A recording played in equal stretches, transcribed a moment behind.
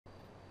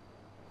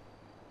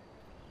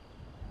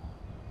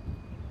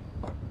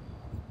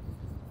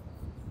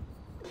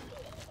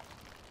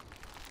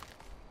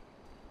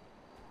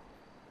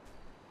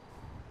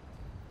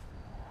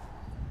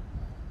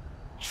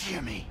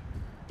Jimmy,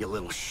 you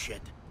little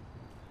shit.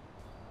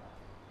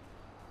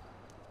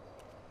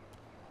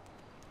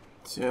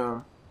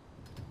 Tja.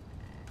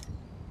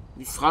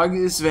 Die Frage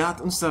ist, wer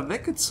hat uns da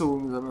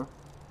weggezogen, sag mal?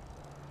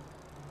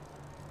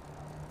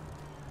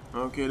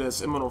 Okay, der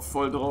ist immer noch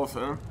voll drauf,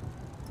 ey.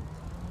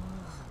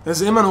 Der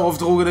ist immer noch auf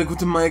Droge, der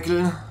gute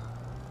Michael.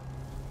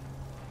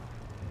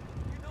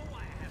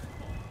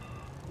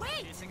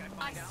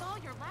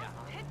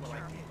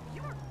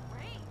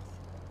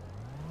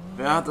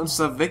 Wer hat uns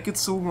da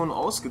weggezogen und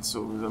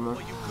ausgezogen, sag mal?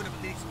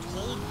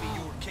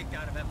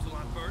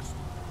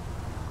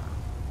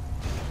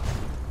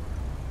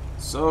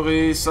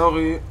 Sorry,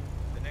 sorry.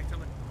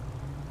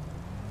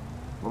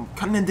 Warum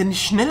kann denn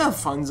nicht schneller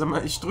fahren? Sag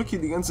mal, ich drücke hier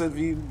die ganze Zeit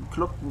wie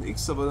bekloppt ein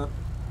X, aber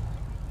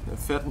der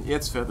fährt,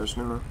 jetzt fährt er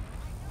schneller.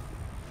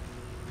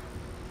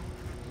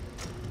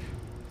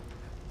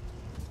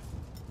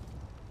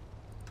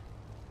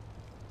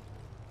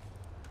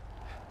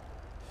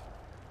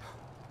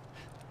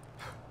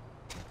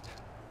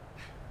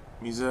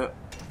 Diese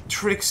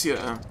Tricks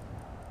hier.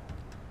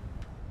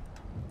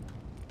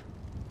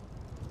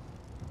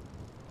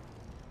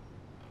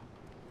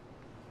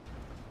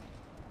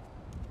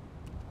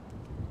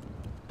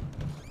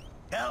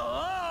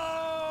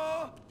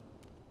 Hello?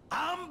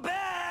 I'm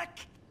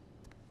back.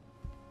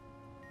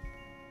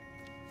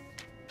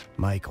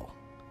 Michael,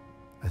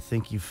 I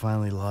think you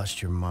finally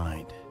lost your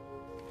mind.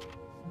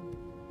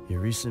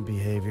 Your recent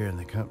behavior and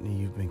the company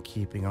you've been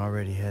keeping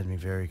already had me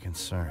very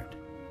concerned.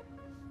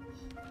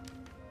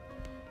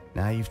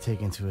 Now you've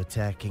taken to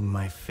attacking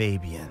my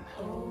Fabian,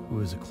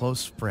 who is a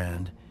close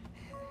friend,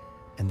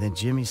 and then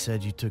Jimmy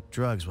said you took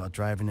drugs while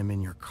driving him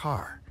in your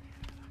car.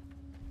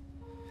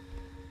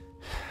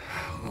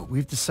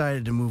 We've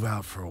decided to move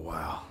out for a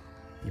while.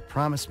 You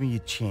promised me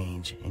you'd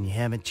change, and you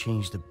haven't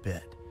changed a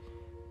bit.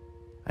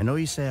 I know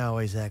you say I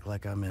always act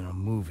like I'm in a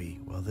movie.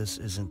 Well, this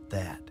isn't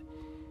that.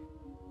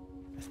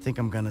 I think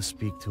I'm gonna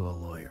speak to a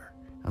lawyer.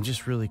 I'm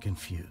just really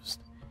confused.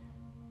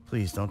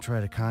 Please don't try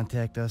to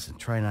contact us and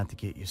try not to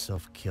get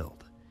yourself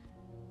killed.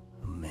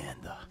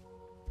 Amanda.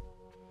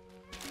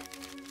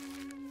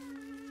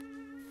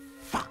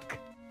 Fuck.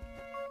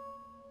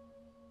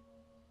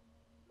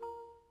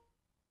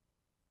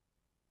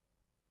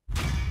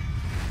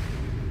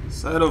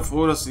 Sei doch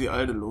froh, dass du die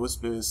Alte los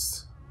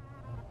bist.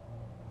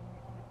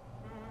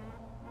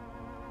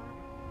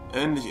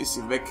 Endlich ist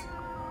sie weg.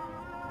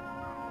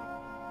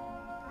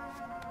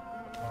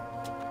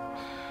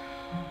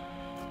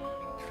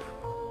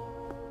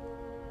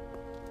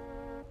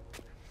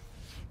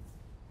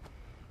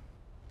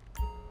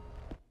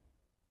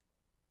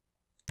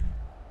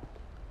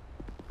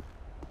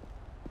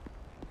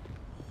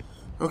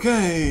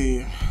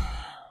 Okay.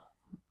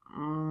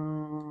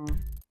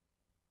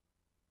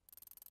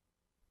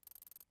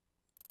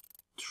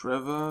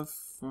 Trevor.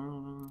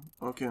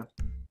 Okay.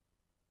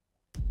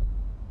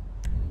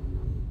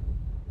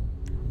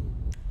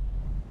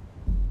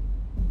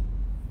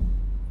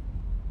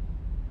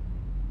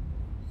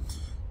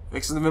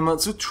 Wechseln wir mal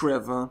zu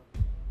Trevor.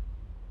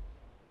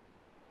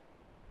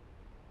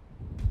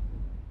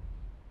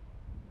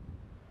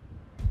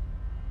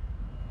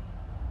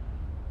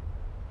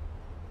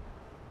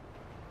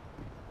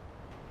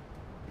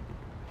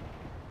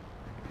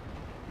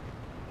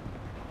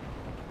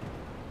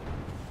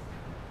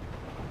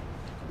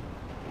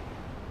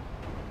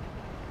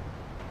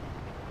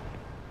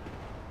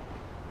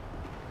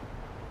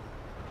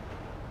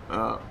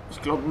 Ja, ich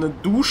glaube, eine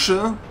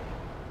Dusche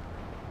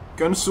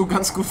könntest du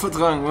ganz gut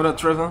vertragen, oder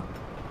Trevor?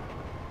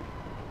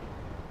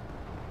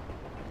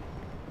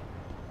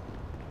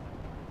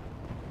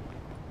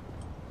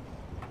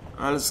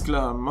 Alles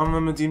klar, machen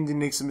wir mit ihm die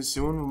nächste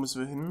Mission. Wo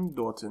müssen wir hin?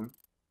 Dorthin.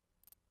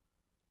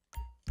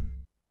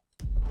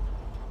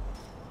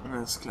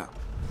 Alles klar.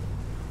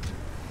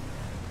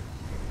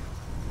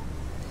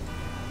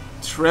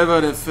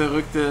 Trevor, der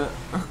verrückte,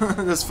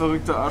 das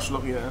verrückte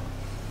Arschloch hier.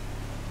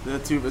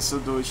 Der Typ ist so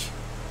durch.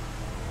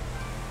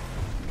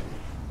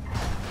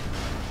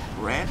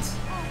 Red?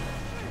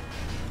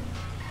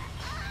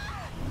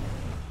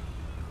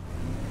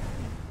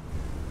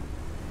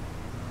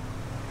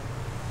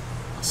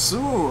 Ach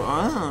so,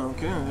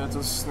 okay, er hat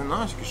uns eine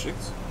Nachricht geschickt.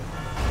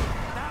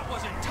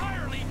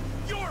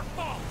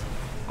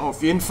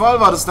 Auf jeden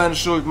Fall war das deine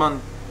Schuld, Mann.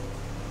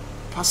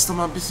 Pass doch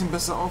mal ein bisschen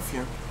besser auf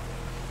hier.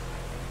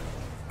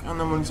 Kann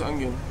doch mal nicht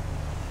angehen.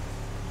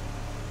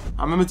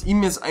 Haben wir mit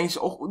ihm jetzt eigentlich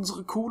auch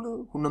unsere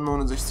Kohle?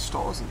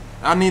 169.000.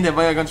 Ah nee, der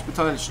war ja gar nicht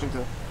beteiligt, stimmt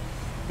ja.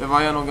 Der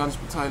war ja noch gar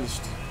nicht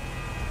beteiligt.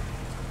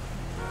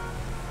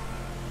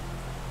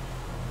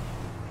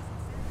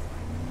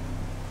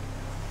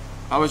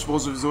 Aber ich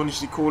brauche sowieso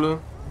nicht die Kohle.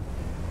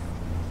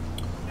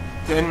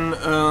 Denn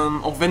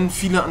auch wenn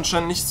viele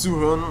anscheinend nicht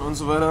zuhören und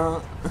so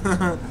weiter,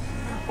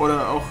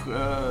 oder auch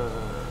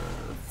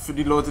für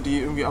die Leute, die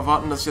irgendwie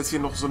erwarten, dass ich jetzt hier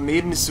noch so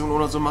Nebenmissionen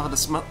oder so mache,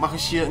 das mache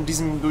ich hier in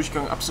diesem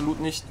Durchgang absolut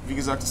nicht. Wie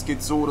gesagt, es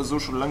geht so oder so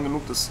schon lang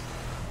genug, das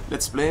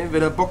Let's Play.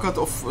 Wer da Bock hat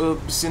auf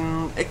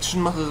bisschen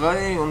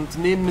Actionmacherei und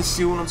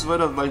Nebenmissionen und so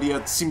weiter, weil die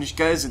ja ziemlich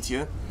geil sind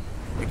hier,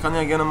 der kann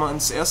ja gerne mal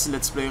ins erste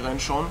Let's Play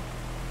reinschauen.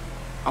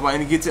 Aber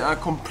eine GTA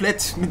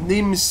komplett mit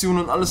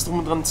Nebenmissionen und alles drum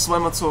und dran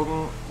zweimal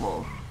zocken,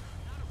 wow.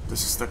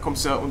 Da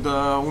kommst du ja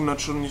unter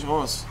 100 Stunden nicht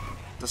raus.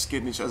 Das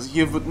geht nicht. Also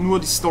hier wird nur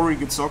die Story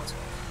gezockt.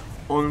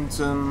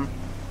 Und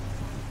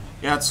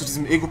ja, zu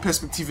diesem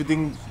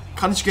Ego-Perspektive-Ding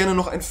kann ich gerne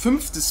noch ein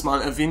 5.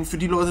 Mal erwähnen für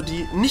die Leute,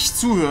 die nicht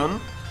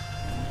zuhören.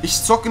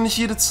 Ich zocke nicht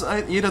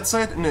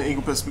jederzeit in der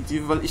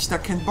Ego-Perspektive, weil ich da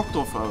keinen Bock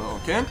drauf habe,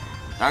 okay?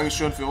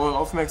 Dankeschön für eure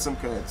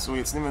Aufmerksamkeit. So,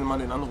 jetzt nehmen wir mal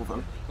den Anruf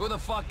an. Who the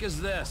fuck is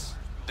this?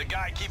 The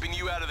guy keeping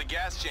you out of the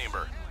gas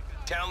chamber.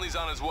 Townley's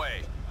on his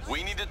way.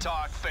 We need to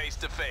talk face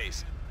to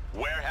face.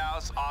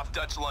 Warehouse off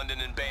Dutch London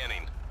and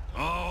Banning.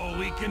 Oh,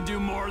 we can do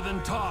more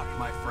than talk,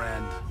 my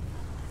friend.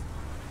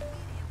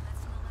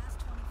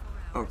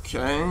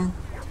 Okay.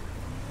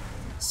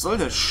 Was soll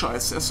der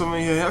Scheiß? Erst sollen wir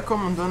hierher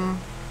kommen und dann...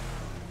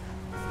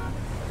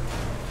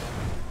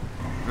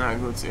 Na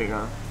gut,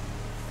 egal.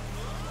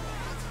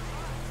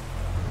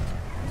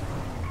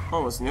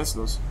 Oh, was ist denn jetzt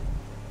los?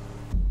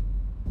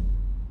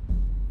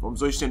 Warum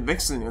soll ich denn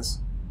wechseln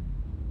jetzt?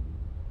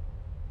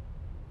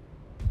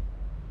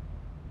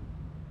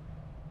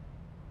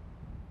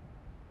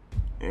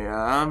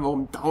 Ja,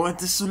 warum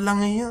dauert es so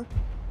lange hier?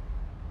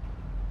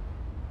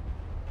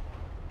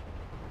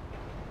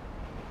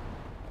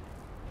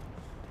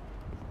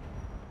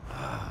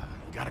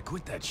 You gotta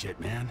quit that shit,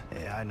 man.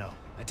 Yeah, I know.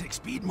 I take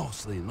speed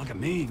mostly, and look at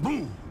me.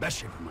 Boom! Best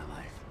shape of my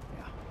life.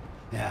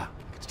 Yeah,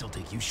 I can still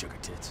take you, sugar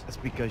tits. That's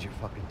because you're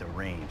fucking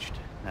deranged,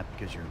 not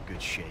because you're in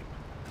good shape.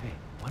 Hey,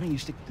 why don't you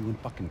stick to doing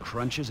fucking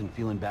crunches and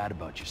feeling bad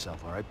about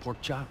yourself, all right,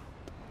 pork chop?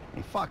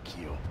 Hey, fuck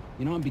you.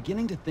 You know, I'm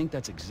beginning to think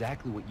that's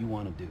exactly what you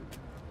want to do.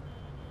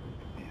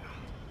 Yeah.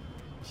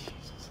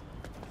 Jesus.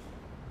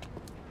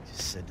 I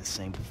just said the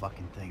same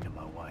fucking thing to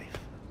my wife.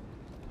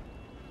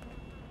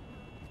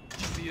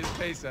 You see his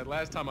face that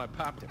last time I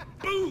popped him.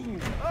 Boom!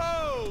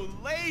 Oh,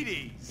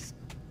 ladies!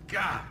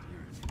 God,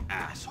 you're an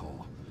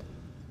asshole.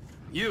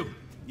 You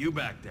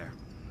back there.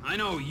 I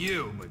know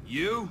you, but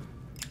you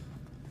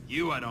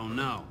I don't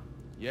know.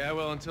 Yeah,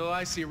 well, until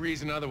I see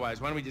reason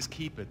otherwise, why don't we just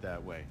keep it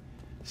that way?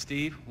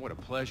 Steve, what a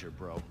pleasure,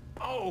 bro.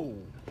 Oh!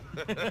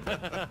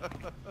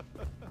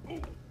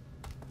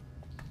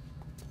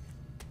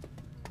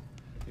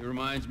 He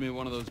reminds me of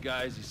one of those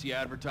guys you see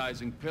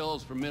advertising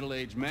pills for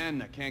middle-aged men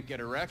that can't get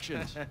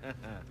erections.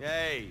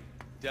 Hey,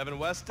 Devin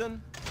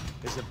Weston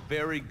is a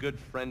very good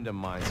friend of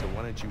mine, so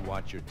why don't you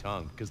watch your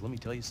tongue? Because let me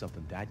tell you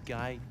something, that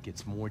guy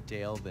gets more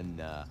tail than,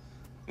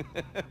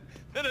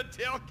 than a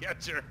tail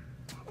catcher.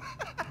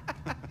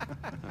 I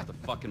have to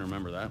fucking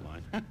remember that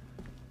line.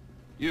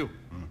 You,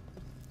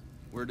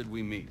 where did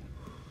we meet?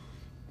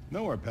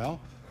 Nowhere,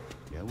 pal.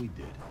 Yeah, we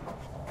did.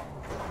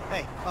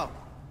 Hey, Pop,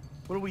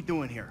 what are we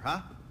doing here,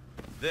 huh?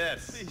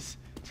 This. Please,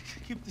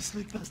 keep this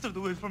slick bastard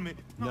away from me.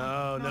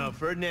 No,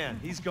 Ferdinand,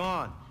 he's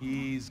gone.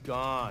 He's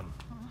gone.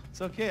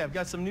 It's okay, I've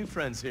got some new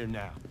friends here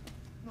now.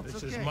 No, This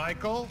it's is okay.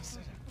 Michael,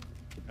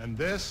 and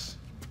this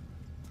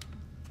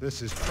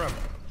is Trevor.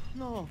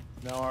 No,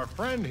 Now, our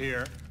friend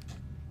here,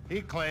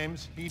 he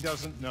claims he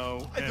doesn't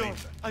know anything.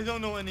 I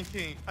don't know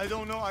anything. I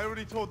don't know. I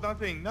already told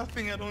nothing.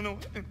 Nothing. I don't know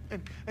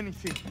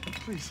anything.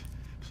 Please,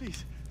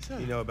 sir.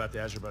 You know about the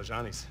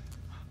Azerbaijanis.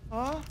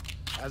 Huh?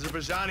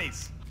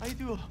 Azerbaijanis. I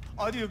do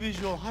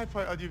audiovisual,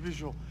 hi-fi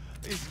audiovisual.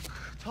 It's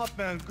top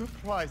man, good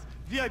price,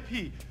 VIP.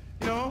 You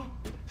know?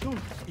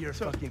 You're a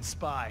fucking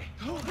spy.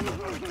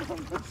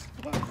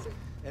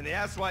 And the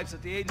asswipes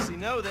at the agency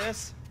know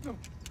this. No.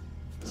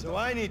 So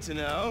I need to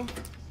know,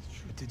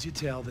 what did you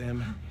tell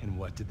them, and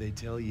what did they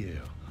tell you?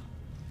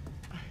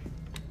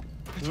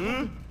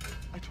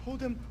 I told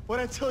them what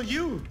I tell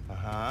you.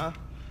 Uh-huh.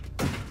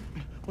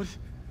 What?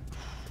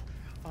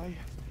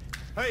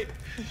 Hey!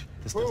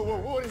 Whoa,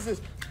 what is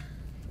this?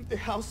 The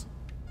house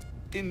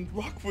in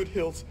Rockwood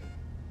Hills.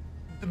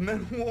 The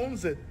man who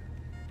owns it.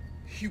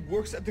 He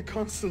works at the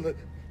consulate.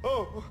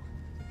 Oh,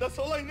 that's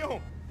all I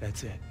know.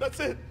 That's it. That's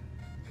it.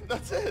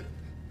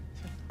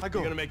 I go.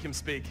 You're gonna make him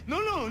speak.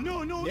 No. You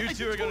I two are just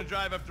gonna told-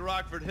 drive up to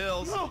Rockford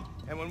Hills. No.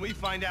 And when we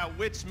find out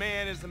which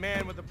man is the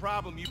man with the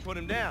problem, you put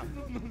him down.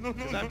 No.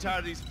 Because I'm tired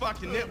of these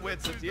fucking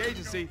nitwits at the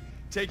agency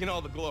taking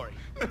all the glory.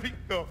 Let me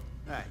go.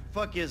 Hey,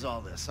 fuck is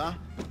all this, huh?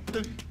 I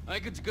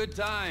think it's a good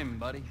time,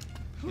 buddy.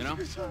 You know,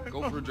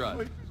 go for a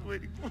drive.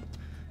 Waiting for.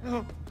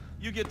 No.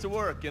 You get to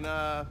work, and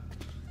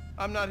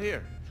I'm not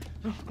here.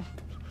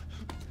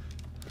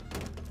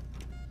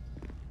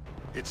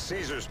 It's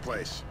Caesar's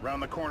place,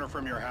 round the corner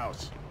from your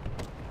house.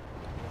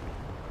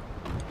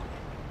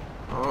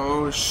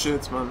 Oh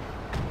shit, man.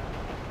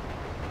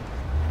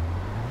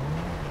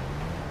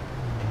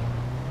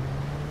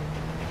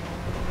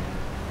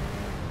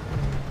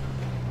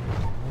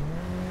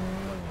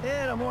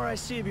 Yeah, the more I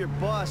see of your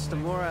boss, the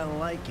more I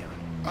like him.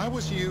 If I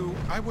was you,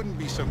 I wouldn't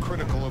be so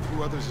critical of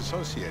who others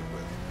associate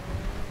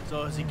with.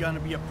 So is he gonna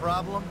be a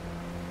problem?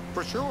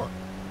 For sure.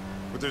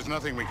 But there's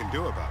nothing we can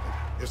do about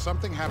it. If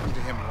something happened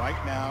to him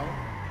right now,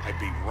 I'd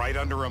be right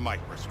under a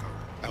microscope.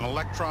 An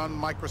electron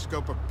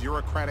microscope of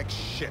bureaucratic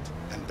shit.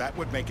 And that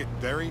would make it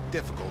very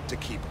difficult to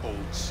keep old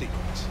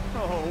secrets.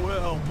 Oh,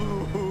 well,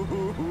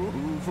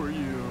 boo-hoo-hoo-hoo for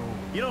you.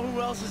 You know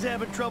who else is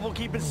having trouble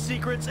keeping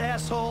secrets,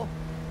 asshole?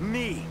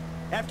 Me.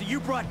 After you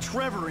brought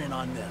Trevor in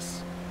on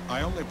this.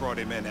 I only brought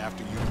him in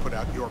after you put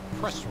out your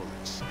press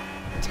release.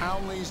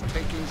 Townley's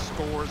taking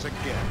scores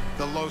again.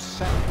 The Los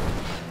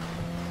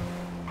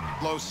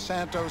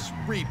Santos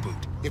reboot.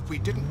 If we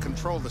didn't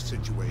control the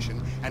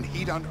situation and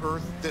he'd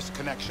unearthed this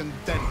connection,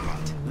 then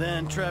what?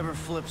 Then Trevor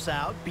flips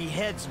out,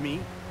 beheads me,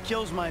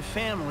 kills my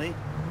family,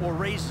 or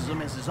raises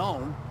them as his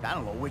own. I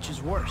don't know which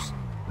is worse.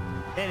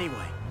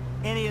 Anyway,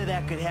 any of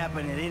that could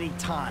happen at any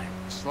time.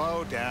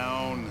 Slow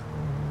down.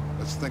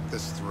 Let's think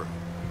this through.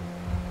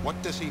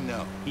 What does he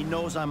know? He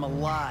knows I'm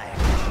alive.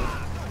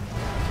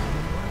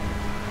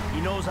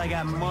 He knows I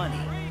got money.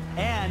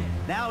 And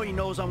now he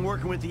knows I'm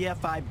working with the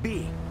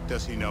FIB.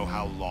 Does he know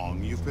how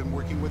long you've been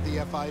working with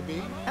the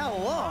FIB? How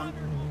long?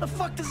 The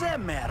fuck does that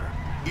matter?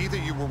 Either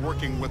you were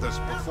working with us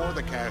before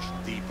the Cash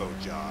Depot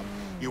job,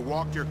 you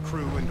walked your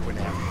crew into an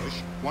ambush,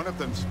 one of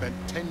them spent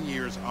 10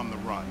 years on the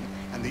run,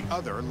 and the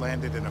other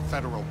landed in a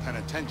federal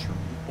penitentiary.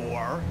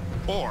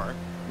 Or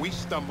we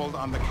stumbled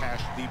on the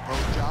Cash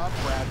Depot job,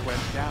 Brad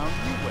went down,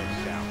 you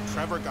went down,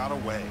 Trevor got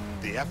away.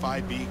 The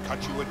FIB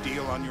cut you a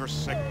deal on your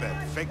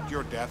sickbed, faked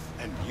your death,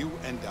 and you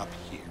end up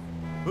here.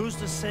 Who's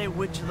to say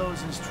which of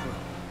those is true?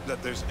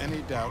 That there's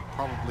any doubt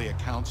probably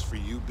accounts for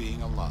you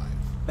being alive.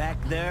 Back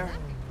there,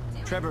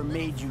 Trevor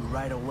made you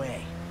right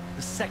away.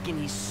 The second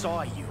he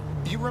saw you.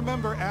 You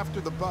remember after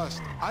the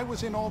bust, I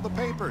was in all the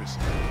papers.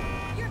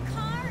 Your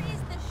car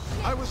is the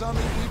shit. I was on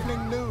the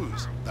evening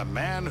news. The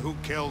man who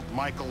killed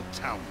Michael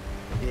Townley.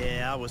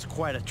 Yeah, I was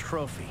quite a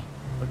trophy.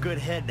 A good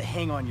head to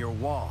hang on your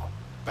wall.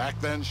 Back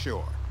then,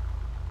 sure.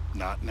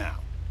 Not now.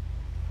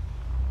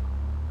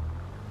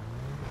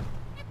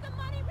 If the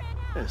money ran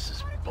out, This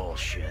is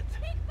bullshit.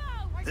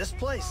 This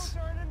place?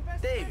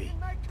 Davey,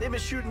 they've been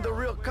shooting the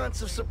real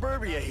cunts of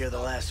suburbia here the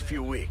last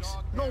few weeks.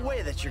 No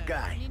way that's your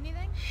guy. Need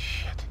anything?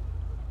 Shit.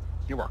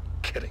 You are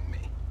kidding me.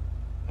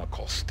 I'll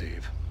call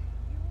Steve.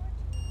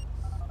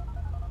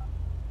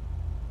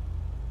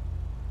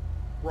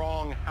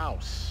 Wrong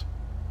house.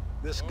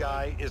 This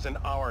guy isn't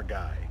our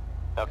guy.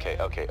 Okay.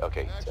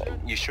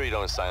 You sure you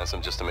don't silence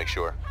him just to make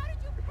sure?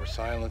 If we're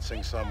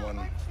silencing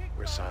someone,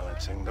 we're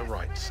silencing the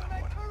right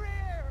someone.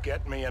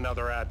 Get me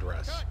another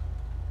address.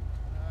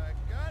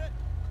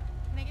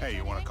 Hey,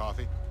 you want a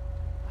coffee?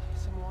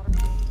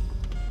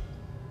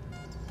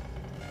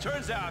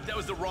 Turns out that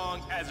was the wrong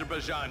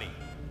Azerbaijani.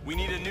 We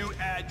need a new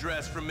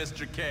address from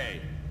Mr.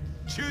 K.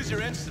 Choose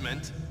your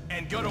instrument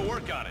and go to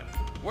work on it.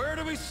 Where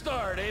do we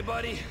start, eh,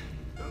 buddy?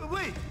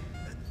 Wait!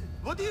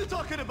 What are you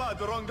talking about,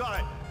 the wrong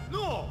guy?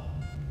 No!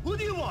 Who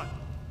do you want?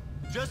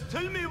 Just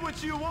tell me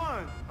what you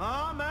want.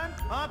 Huh, man?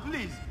 Huh,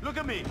 please. Look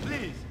at me,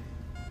 please.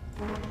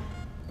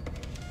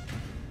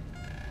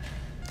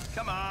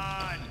 Come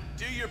on,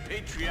 do your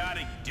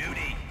patriotic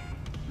duty.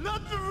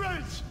 Not the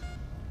wrench!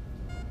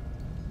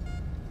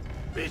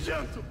 Be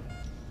gentle.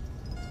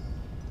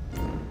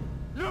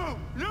 No,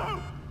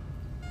 no!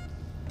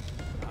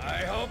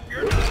 I hope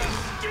you're not a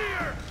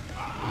skier!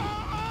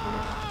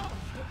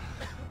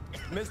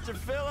 Mr.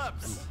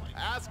 Phillips,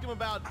 ask him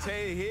about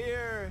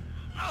Tahir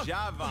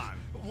Javan.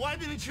 Why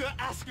didn't you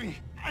ask me?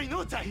 I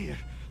know Tahir.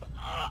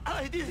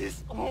 I did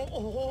his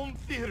home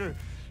theater.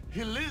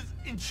 He lives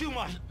in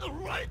Chumash,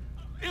 right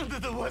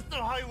into the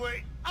Western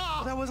Highway.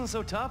 Well, that wasn't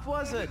so tough,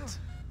 was it?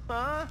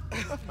 Huh?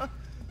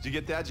 Did you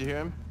get that? Did you hear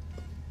him?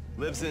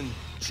 Lives in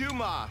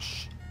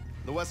Chumash,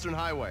 the Western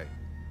Highway.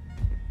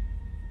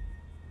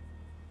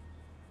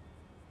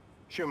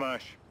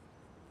 Shumash,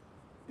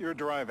 you're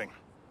driving.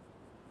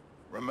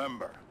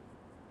 Remember,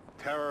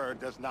 terror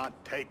does not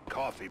take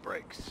coffee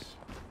breaks.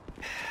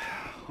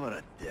 What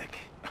a dick.